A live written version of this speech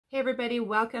Hey everybody,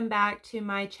 welcome back to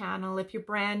my channel. If you're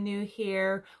brand new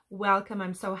here, welcome.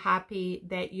 I'm so happy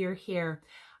that you're here.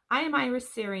 I am Iris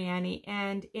Sirianni,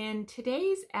 and in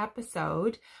today's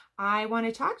episode, I want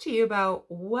to talk to you about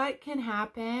what can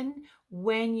happen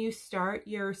when you start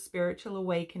your spiritual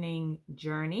awakening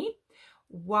journey,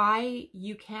 why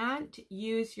you can't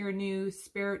use your new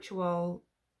spiritual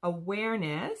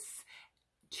awareness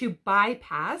to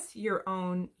bypass your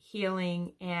own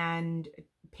healing and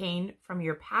pain from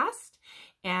your past,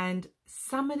 and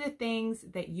some of the things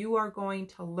that you are going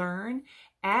to learn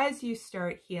as you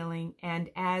start healing and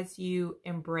as you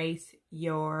embrace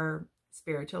your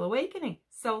spiritual awakening.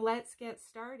 So let's get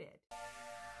started.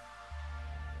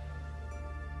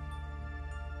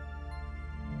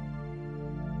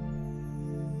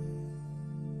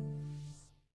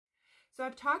 So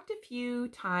I've talked a few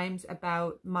times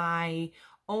about my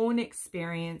own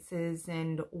experiences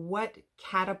and what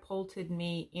catapulted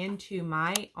me into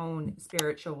my own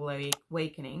spiritual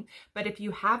awakening. But if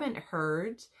you haven't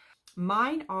heard,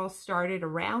 mine all started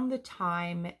around the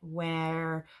time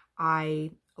where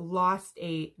I lost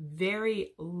a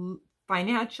very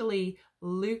financially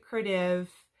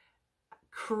lucrative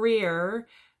career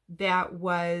that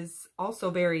was also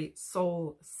very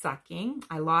soul-sucking.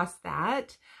 I lost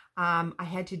that. I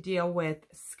had to deal with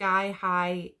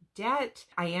sky-high debt.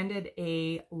 I ended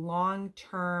a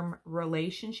long-term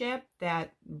relationship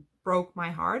that broke my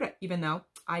heart, even though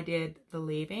I did the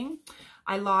leaving.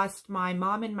 I lost my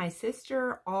mom and my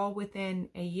sister all within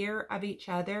a year of each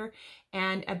other.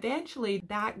 And eventually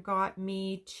that got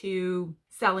me to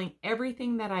selling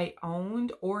everything that I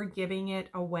owned or giving it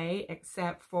away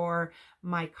except for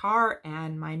my car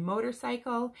and my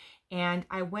motorcycle. And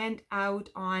I went out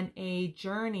on a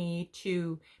journey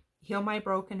to heal my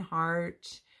broken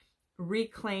heart,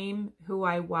 reclaim who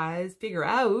I was, figure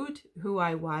out who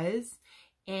I was,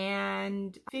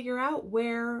 and figure out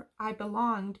where I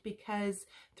belonged, because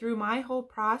through my whole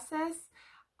process,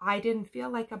 I didn't feel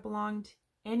like I belonged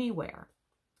anywhere.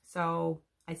 So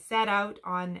I set out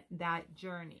on that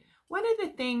journey. One of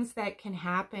the things that can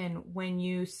happen when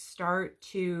you start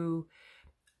to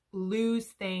lose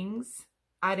things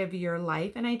out of your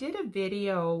life, and I did a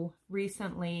video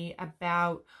recently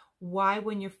about why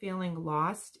when you're feeling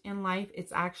lost in life,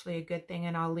 it's actually a good thing.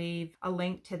 And I'll leave a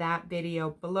link to that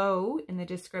video below in the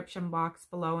description box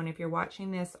below. And if you're watching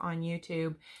this on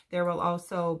YouTube, there will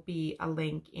also be a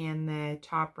link in the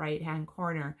top right-hand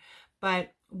corner.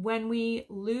 But when we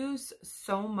lose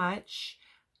so much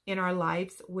in our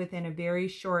lives within a very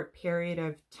short period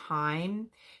of time,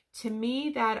 to me,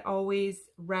 that always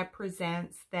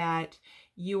represents that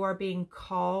you are being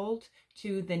called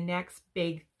to the next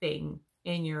big thing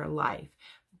in your life.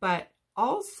 But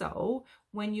also,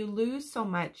 when you lose so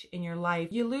much in your life,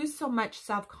 you lose so much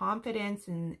self-confidence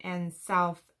and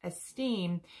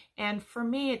self-esteem. And for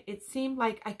me, it seemed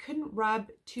like I couldn't rub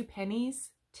two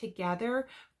pennies together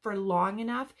for long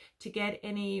enough to get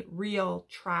any real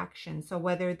traction. So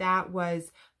whether that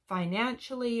was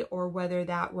financially or whether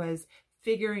that was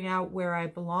figuring out where I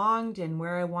belonged and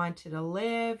where I wanted to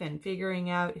live and figuring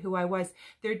out who I was,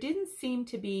 there didn't seem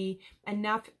to be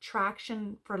enough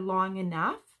traction for long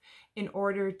enough in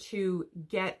order to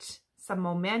get some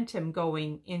momentum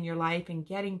going in your life and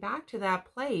getting back to that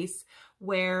place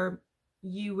where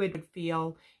you would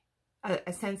feel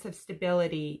a sense of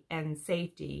stability and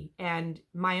safety. And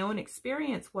my own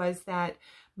experience was that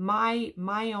my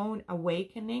own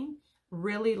awakening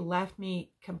really left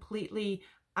me completely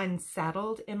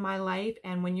unsettled in my life.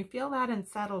 And when you feel that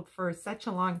unsettled for such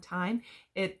a long time,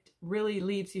 it really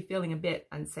leaves you feeling a bit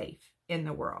unsafe in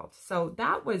the world. So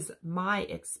that was my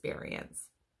experience.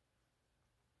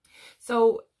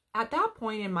 So at that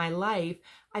point in my life,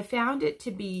 I found it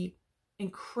to be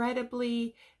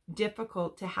incredibly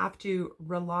difficult to have to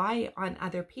rely on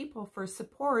other people for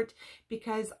support,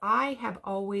 because I have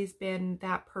always been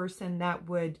that person that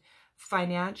would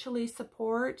financially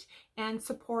support and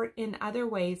support in other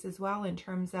ways as well, in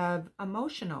terms of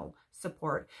emotional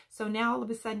support. So now all of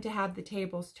a sudden to have the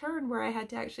tables turn where I had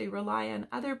to actually rely on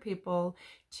other people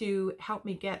to help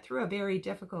me get through a very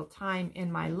difficult time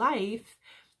in my life,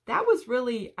 that was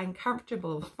really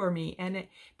uncomfortable for me.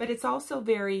 But it's also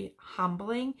very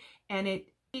humbling, and it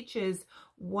teaches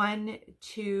one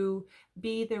to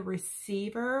be the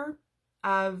receiver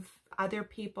of other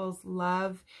people's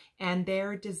love and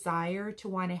their desire to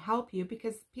want to help you,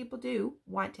 because people do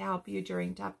want to help you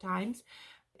during tough times,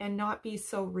 and not be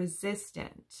so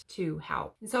resistant to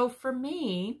help. So for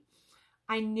me,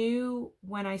 I knew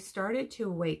when I started to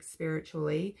awake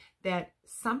spiritually that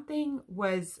something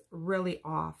was really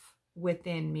off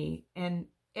within me, and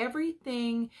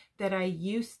everything that I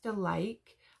used to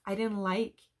like, I didn't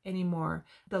like anymore.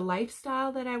 The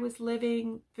lifestyle that I was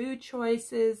living, food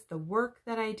choices, the work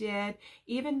that I did,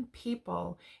 even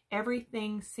people,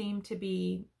 everything seemed to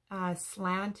be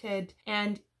slanted.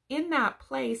 And in that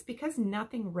place, because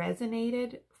nothing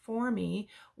resonated for me,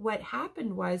 what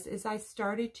happened is I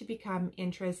started to become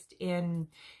interested in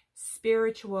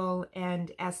spiritual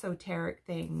and esoteric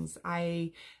things.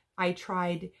 I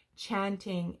tried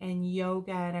chanting and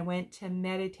yoga, and I went to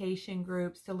meditation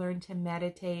groups to learn to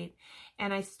meditate.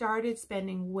 And I started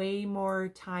spending way more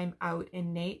time out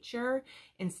in nature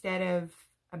instead of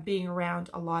being around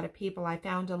a lot of people. I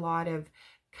found a lot of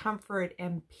comfort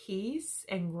and peace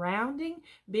and grounding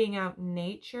being out in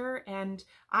nature. And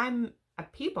I'm a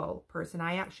people person.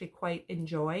 I actually quite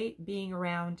enjoy being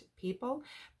around people.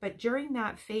 But during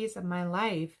that phase of my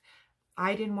life,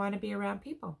 I didn't want to be around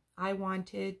people. I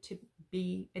wanted to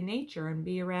be in nature and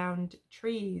be around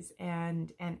trees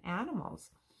and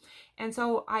animals. And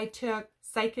so I took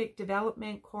psychic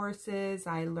development courses.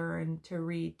 I learned to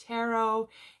read tarot,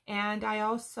 and I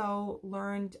also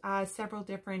learned several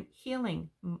different healing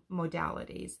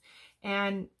modalities.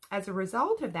 And as a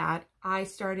result of that, I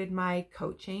started my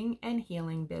coaching and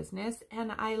healing business,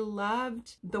 and I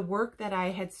loved the work that I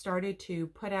had started to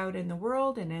put out in the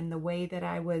world and in the way that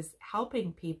I was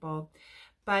helping people.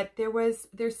 But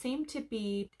there seemed to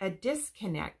be a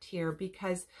disconnect here,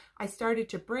 because I started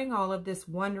to bring all of this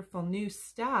wonderful new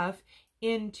stuff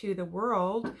into the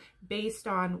world based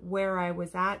on where I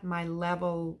was at, my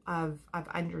level of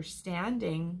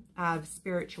understanding of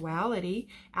spirituality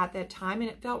at that time, and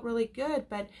it felt really good.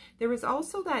 But there was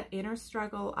also that inner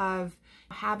struggle of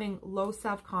having low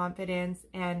self-confidence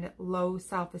and low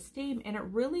self-esteem, and it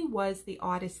really was the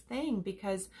oddest thing,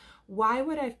 because why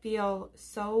would I feel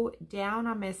so down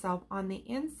on myself on the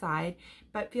inside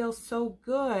but feel so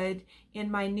good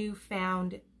in my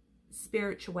newfound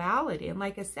spirituality? And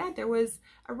like I said, there was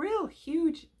a real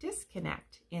huge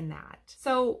disconnect in that.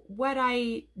 So what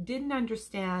I didn't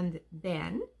understand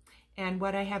then, and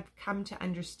what I have come to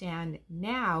understand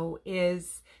now,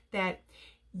 is that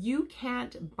you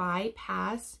can't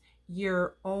bypass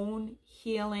your own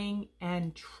healing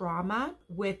and trauma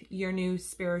with your new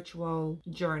spiritual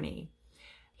journey.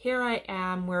 Here I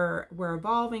am, we're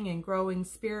evolving and growing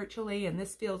spiritually, and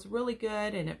this feels really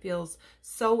good, and it feels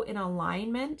so in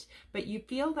alignment, but you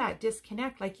feel that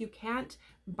disconnect, like you can't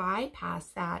bypass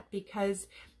that, because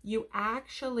you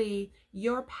actually,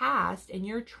 your past and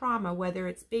your trauma, whether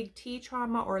it's big T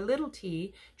trauma or little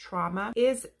t trauma,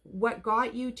 is what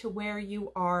got you to where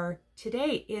you are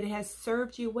today. It has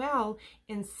served you well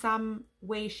in some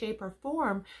way, shape, or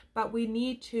form, but we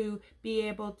need to be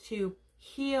able to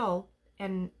heal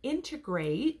and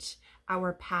integrate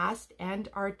our past and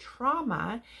our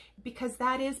trauma, because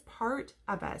that is part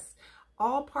of us.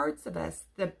 All parts of us,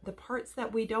 the parts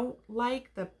that we don't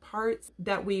like, the parts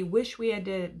that we wish we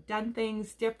had done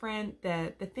things different,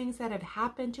 the things that have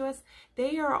happened to us,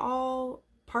 they are all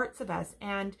parts of us,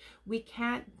 and we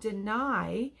can't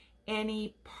deny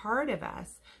any part of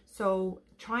us. So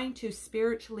trying to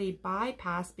spiritually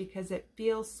bypass because it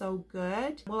feels so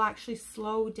good will actually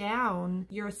slow down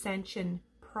your ascension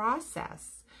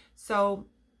process. So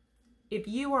if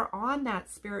you are on that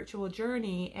spiritual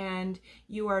journey and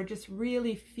you are just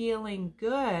really feeling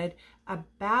good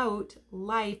about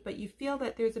life, but you feel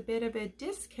that there's a bit of a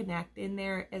disconnect in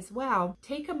there as well,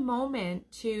 take a moment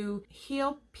to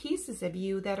heal pieces of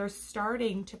you that are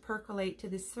starting to percolate to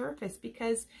the surface,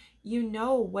 because you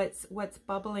know what's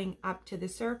bubbling up to the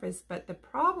surface. But the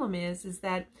problem is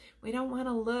that we don't want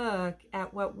to look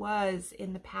at what was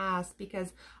in the past,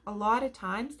 because a lot of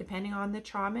times, depending on the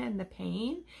trauma and the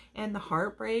pain and the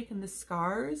heartbreak and the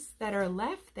scars that are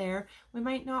left there, we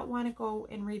might not want to go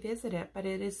and revisit it. But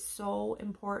it is so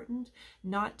important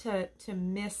not to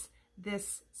miss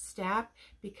this step,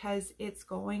 because it's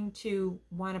going to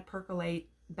want to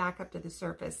percolate back up to the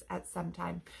surface at some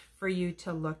time for you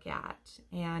to look at.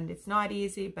 And it's not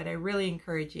easy, but I really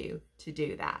encourage you to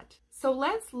do that. So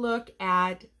let's look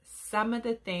at some of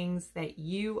the things that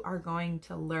you are going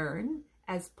to learn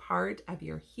as part of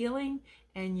your healing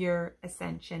and your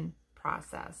ascension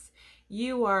process.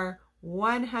 You are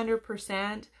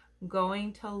 100%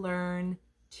 going to learn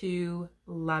to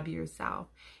love yourself.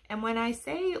 And when I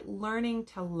say learning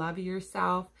to love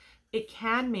yourself, it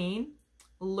can mean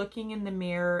looking in the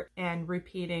mirror and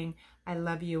repeating, I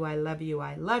love you, I love you,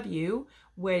 I love you,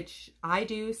 which I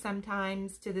do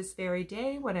sometimes to this very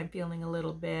day when I'm feeling a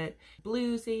little bit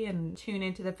bluesy and tune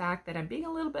into the fact that I'm being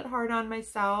a little bit hard on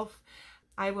myself.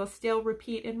 I will still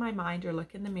repeat in my mind or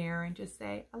look in the mirror and just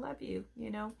say, I love you,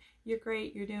 you know, you're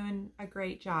great. You're doing a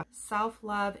great job.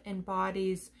 Self-love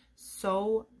embodies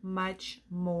so much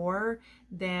more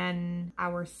than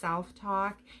our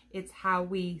self-talk. It's how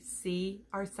we see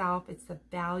ourselves. It's the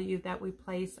value that we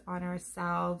place on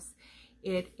ourselves.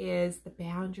 It is the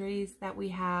boundaries that we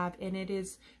have, and it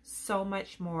is so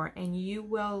much more. And you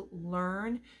will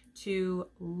learn to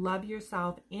love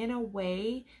yourself in a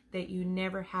way that you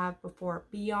never have before,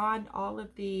 beyond all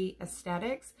of the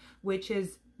aesthetics, which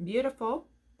is beautiful.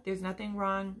 There's nothing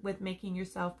wrong with making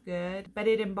yourself good, but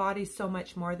it embodies so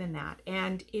much more than that.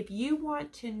 And if you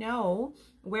want to know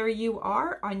where you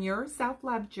are on your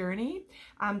self-love journey,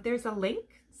 there's a link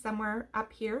somewhere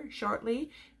up here shortly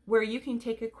where you can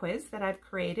take a quiz that I've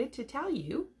created to tell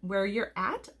you where you're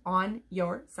at on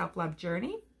your self-love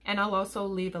journey. And I'll also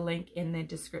leave a link in the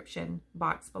description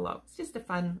box below. It's just a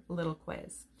fun little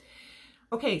quiz.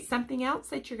 Okay, something else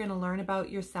that you're going to learn about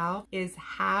yourself is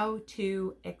how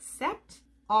to accept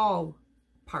all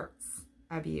parts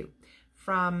of you,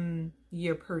 from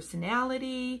your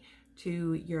personality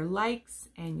to your likes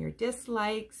and your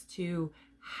dislikes to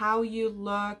how you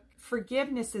look.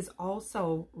 Forgiveness is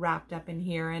also wrapped up in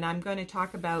here, and I'm going to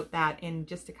talk about that in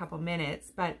just a couple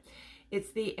minutes, but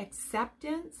it's the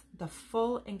acceptance, the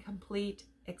full and complete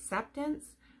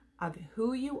acceptance of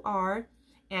who you are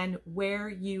and where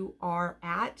you are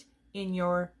at in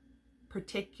your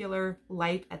particular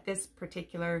life at this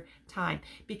particular time.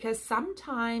 Because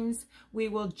sometimes we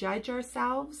will judge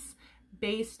ourselves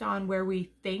based on where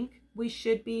we think we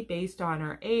should be, based on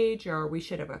our age, or we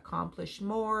should have accomplished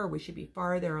more, or we should be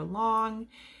farther along.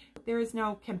 There is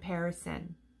no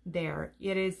comparison there.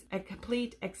 It is a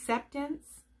complete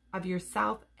acceptance of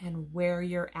yourself and where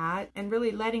you're at, and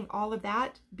really letting all of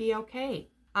that be okay.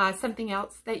 Something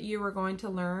else that you are going to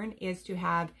learn is to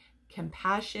have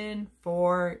compassion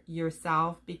for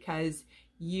yourself, because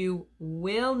you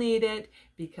will need it,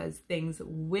 because things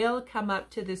will come up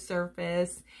to the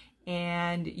surface,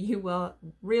 and you will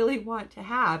really want to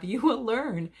have, you will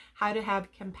learn how to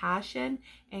have compassion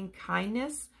and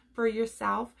kindness for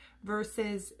yourself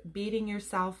versus beating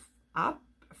yourself up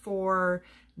for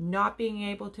not being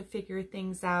able to figure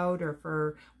things out, or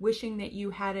for wishing that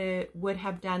you would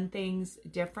have done things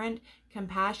different.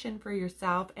 Compassion for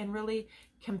yourself, and really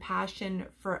compassion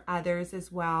for others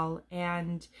as well.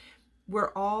 And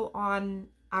we're all on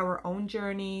our own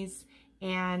journeys,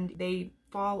 and they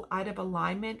fall out of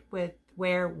alignment with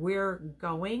where we're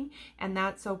going, and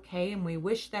that's okay. And we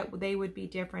wish that they would be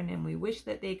different, and we wish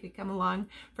that they could come along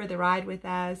for the ride with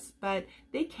us, but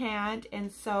they can't.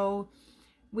 And so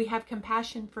we have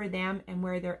compassion for them and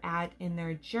where they're at in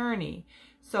their journey.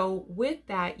 So with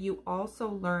that, you also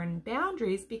learn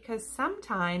boundaries, because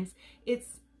sometimes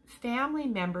it's family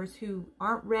members who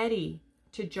aren't ready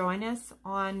to join us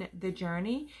on the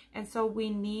journey. And so we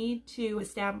need to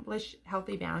establish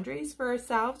healthy boundaries for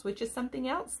ourselves, which is something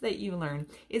else that you learn,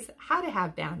 is how to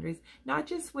have boundaries, not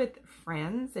just with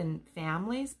friends and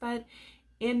families, but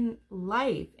in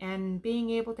life, and being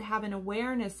able to have an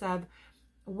awareness of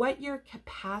what your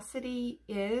capacity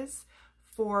is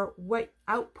for what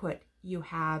output you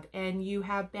have. And you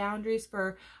have boundaries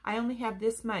for, I only have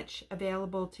this much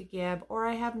available to give, or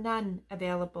I have none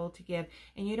available to give.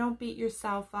 And you don't beat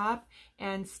yourself up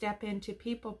and step into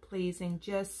people pleasing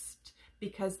just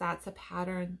because that's a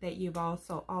pattern that you've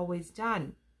also always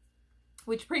done.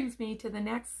 Which brings me to the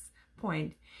next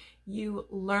point. You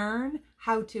learn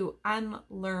how to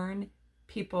unlearn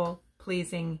people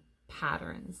pleasing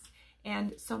patterns.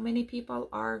 And so many people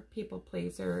are people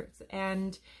pleasers,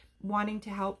 and wanting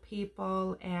to help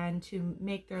people and to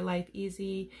make their life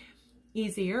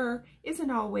easier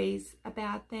isn't always a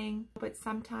bad thing. But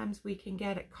sometimes we can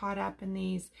get caught up in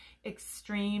these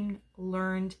extreme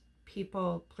learned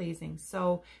people pleasing.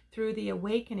 So through the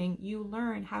awakening, you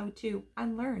learn how to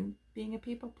unlearn being a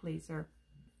people pleaser.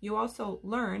 You also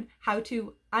learn how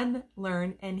to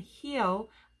unlearn and heal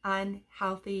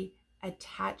unhealthy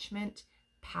attachment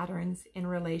patterns in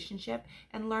relationship,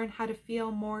 and learn how to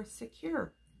feel more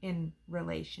secure in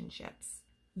relationships.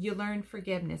 You learn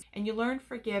forgiveness, and you learn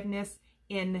forgiveness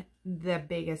in the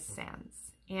biggest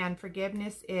sense. And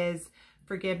forgiveness is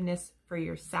forgiveness for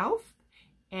yourself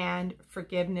and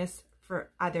forgiveness for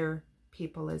other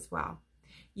people as well.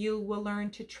 You will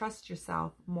learn to trust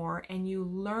yourself more, and you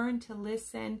learn to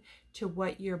listen to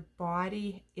what your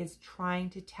body is trying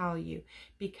to tell you,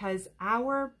 because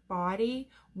our body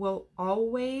will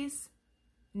always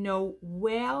know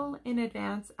well in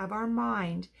advance of our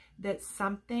mind that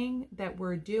something that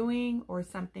we're doing or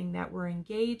something that we're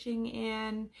engaging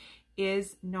in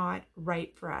is not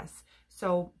right for us.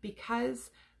 So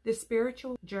because the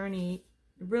spiritual journey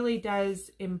really does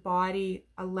embody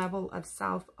a level of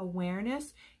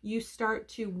self-awareness, you start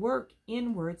to work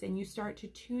inwards and you start to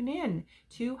tune in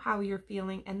to how you're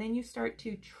feeling, and then you start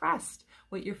to trust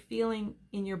what you're feeling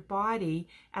in your body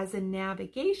as a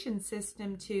navigation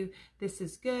system to, this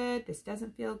is good, this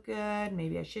doesn't feel good,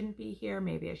 maybe I shouldn't be here,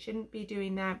 maybe I shouldn't be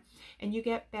doing that. And you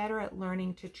get better at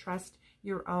learning to trust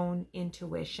your own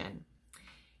intuition.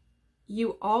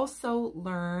 You also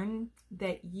learn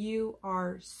that you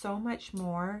are so much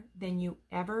more than you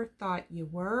ever thought you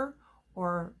were,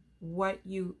 or what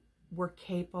you were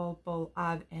capable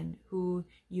of and who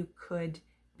you could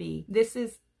be. This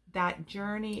is that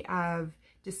journey of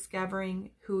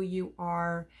discovering who you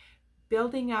are,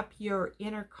 building up your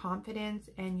inner confidence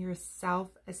and your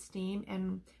self-esteem.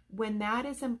 And when that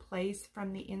is in place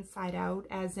from the inside out,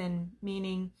 as in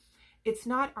meaning it's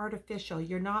not artificial.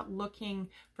 You're not looking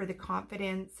for the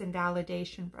confidence and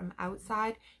validation from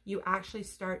outside. You actually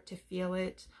start to feel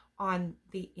it on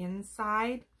the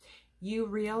inside. You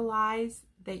realize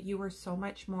that you are so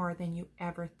much more than you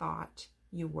ever thought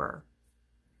you were.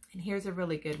 And here's a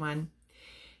really good one.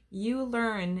 You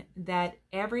learn that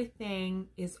everything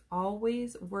is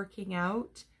always working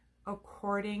out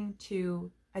according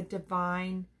to a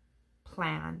divine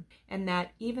plan, and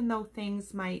that even though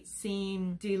things might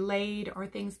seem delayed or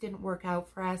things didn't work out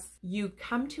for us, you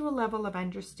come to a level of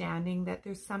understanding that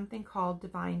there's something called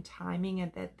divine timing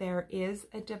and that there is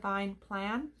a divine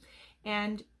plan.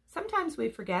 And sometimes we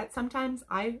forget, sometimes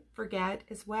I forget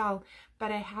as well,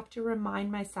 but I have to remind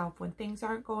myself when things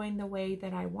aren't going the way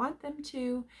that I want them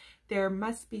to, there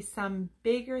must be some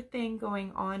bigger thing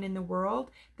going on in the world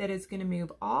that is going to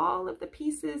move all of the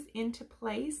pieces into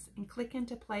place and click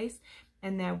into place.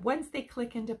 And then once they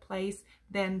click into place,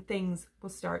 then things will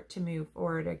start to move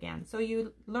forward again. So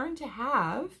you learn to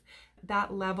have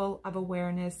that level of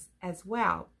awareness as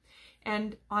well.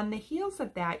 And on the heels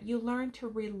of that, you learn to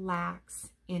relax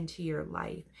into your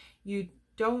life. You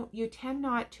tend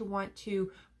not to want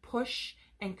to push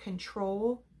and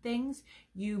control things.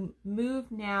 You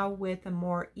move now with a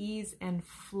more ease and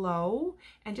flow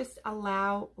and just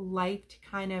allow life to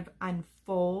kind of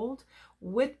unfold,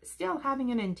 with still having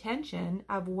an intention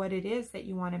of what it is that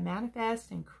you want to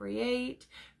manifest and create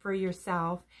for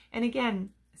yourself. And again,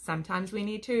 sometimes we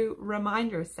need to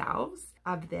remind ourselves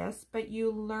of this, but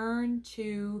you learn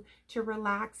to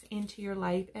relax into your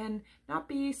life and not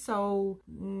be so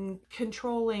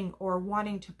controlling or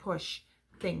wanting to push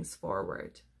things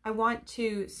forward. I want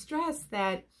to stress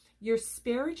that your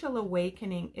spiritual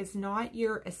awakening is not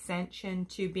your ascension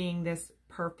to being this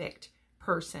perfect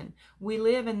person. We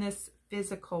live in this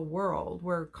physical world.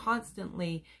 We're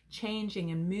constantly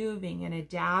changing and moving and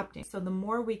adapting. So the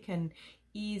more we can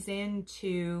ease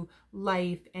into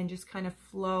life and just kind of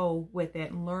flow with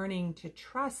it and learning to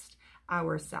trust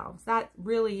ourselves, that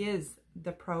really is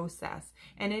the process.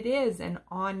 And it is an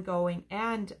ongoing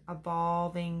and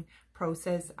evolving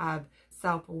process of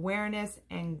self-awareness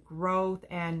and growth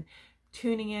and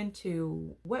tuning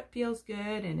into what feels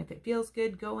good. And if it feels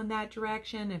good, go in that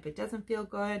direction. If it doesn't feel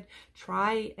good,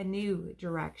 try a new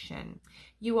direction.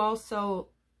 You also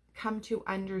come to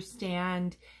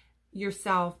understand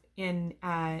yourself in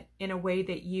a way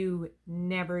that you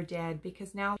never did,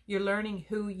 because now you're learning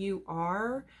who you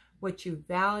are, what you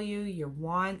value, your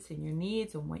wants and your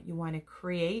needs, and what you want to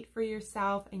create for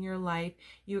yourself and your life.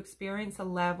 You experience a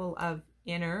level of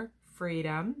inner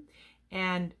freedom,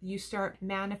 and you start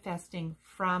manifesting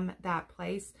from that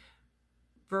place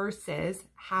versus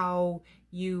how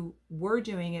you were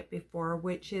doing it before,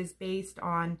 which is based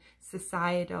on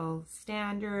societal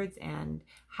standards and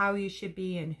how you should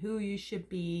be and who you should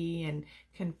be and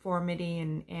conformity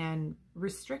and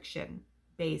restriction,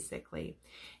 basically.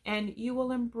 And you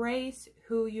will embrace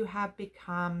who you have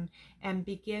become and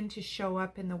begin to show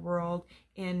up in the world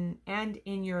in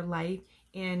your life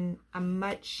in a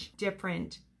much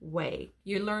different way.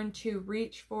 You learn to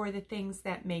reach for the things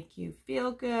that make you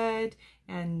feel good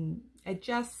and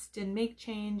adjust and make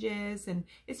changes, and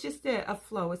it's just a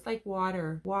flow. It's like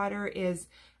water. Water is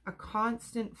a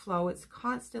constant flow. It's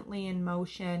constantly in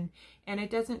motion, and it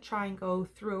doesn't try and go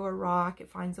through a rock.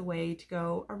 It finds a way to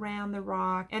go around the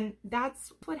rock, and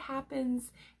that's what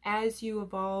happens as you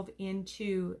evolve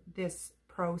into this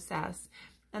process.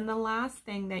 And the last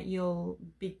thing that you'll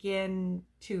begin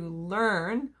to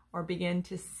learn or begin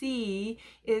to see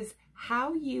is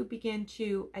how you begin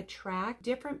to attract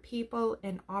different people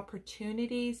and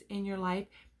opportunities in your life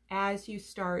as you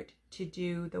start to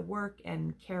do the work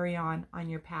and carry on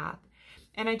your path.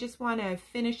 And I just want to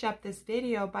finish up this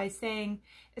video by saying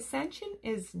ascension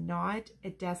is not a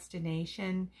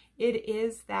destination. It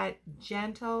is that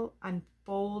gentle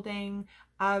unfolding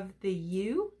of the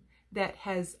you that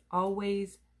has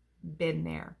always been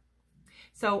there.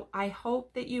 So I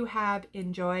hope that you have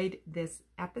enjoyed this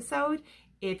episode.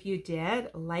 If you did,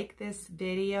 like this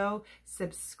video,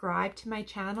 subscribe to my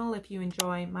channel if you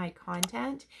enjoy my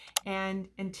content. And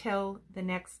until the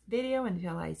next video,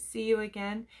 until I see you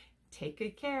again, take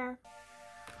good care.